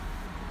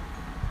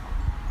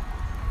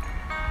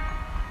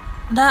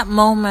That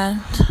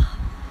moment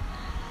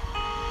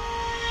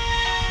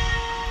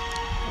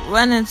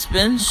when it's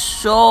been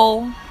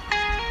so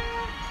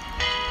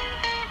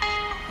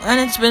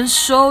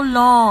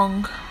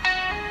long,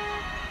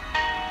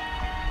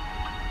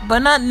 but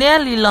not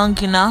nearly long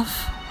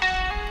enough.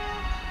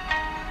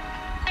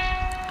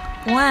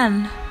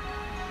 When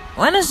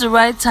is the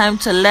right time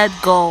to let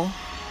go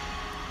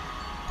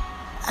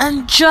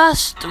and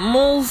just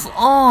move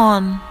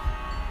on?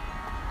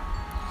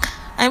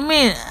 I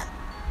mean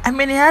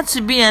it had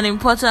to be an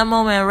important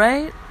moment,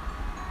 right?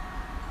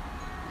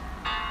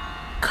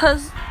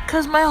 Cause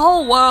my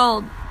whole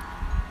world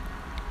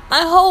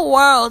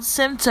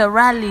seemed to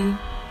rally,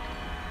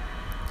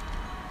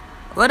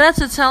 whether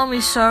to tell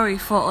me sorry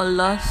for a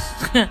loss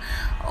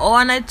or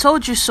and I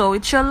told you so,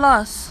 it's your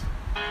loss.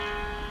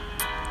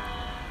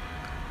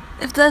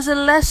 If there's a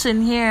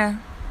lesson here,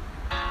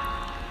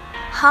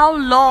 how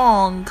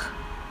long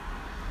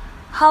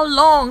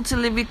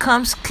till it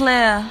becomes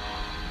clear?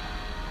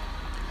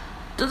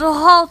 Do the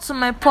halt to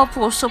my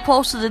purpose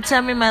supposed to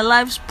determine my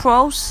life's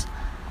pros?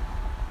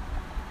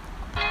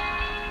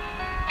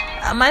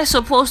 Am I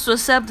supposed to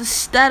accept the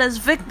status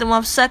victim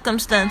of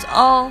circumstance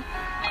all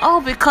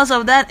because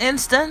of that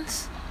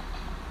instance?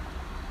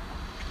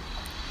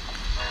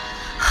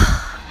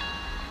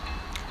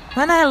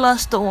 When I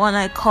lost the one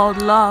I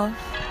called love,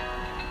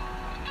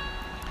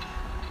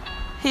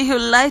 he who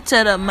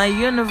lighted up my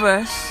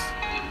universe,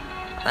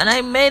 when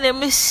I made a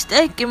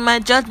mistake in my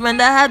judgment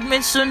that had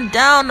me soon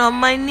down on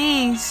my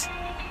knees,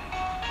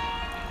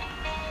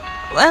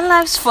 when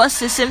life's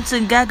forces seemed to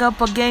gag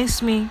up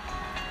against me,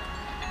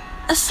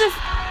 as if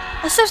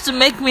to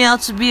make me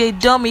out to be a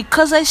dummy,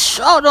 cause I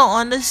sure don't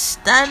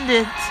understand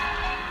it.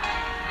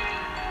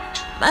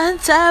 My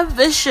entire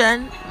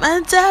vision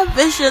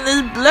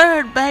is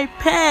blurred by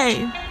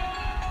pain.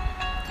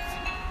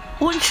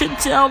 Won't you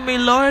tell me,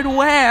 Lord,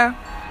 where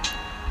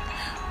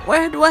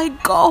do I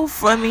go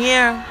from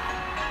here?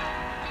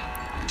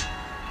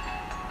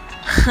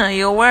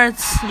 Your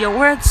words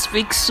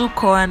speak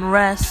succor and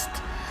rest.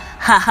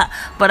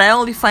 But I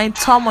only find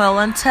turmoil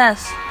and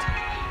test.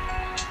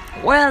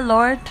 Where,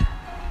 Lord?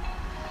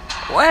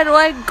 Where do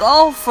I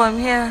go from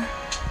here?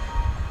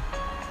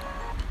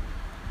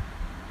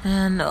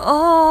 And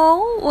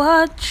oh,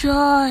 what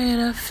joy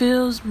that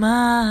fills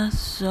my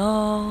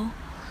soul.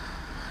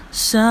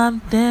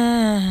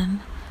 Something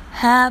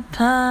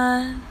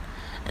happened,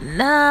 and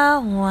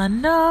now I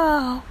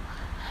know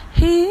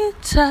He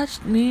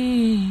touched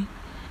me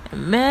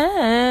and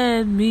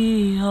made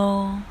me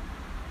whole.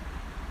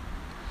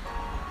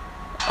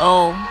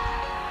 Oh,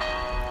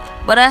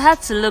 but I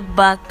had to look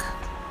back,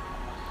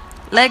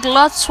 like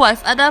Lot's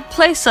wife at that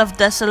place of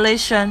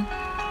desolation.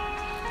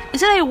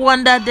 Is it a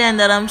wonder then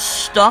that I'm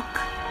stuck?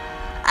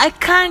 I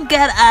can't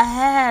get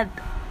ahead.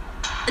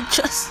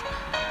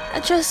 I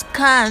just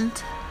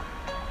can't.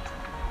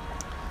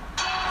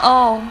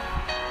 Oh,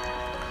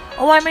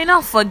 I may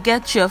not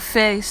forget your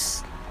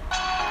face,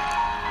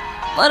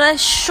 but I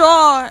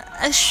sure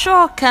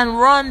can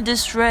run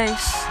this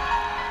race.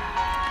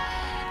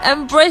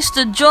 Embrace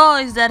the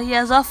joys that He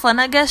has offered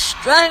and I get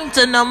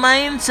strengthened on my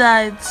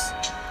insides.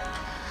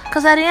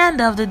 Cause at the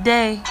end of the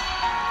day,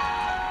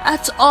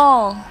 that's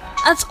all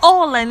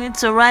I need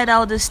to ride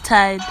out this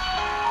tide.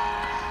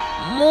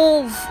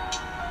 Move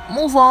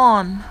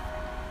on.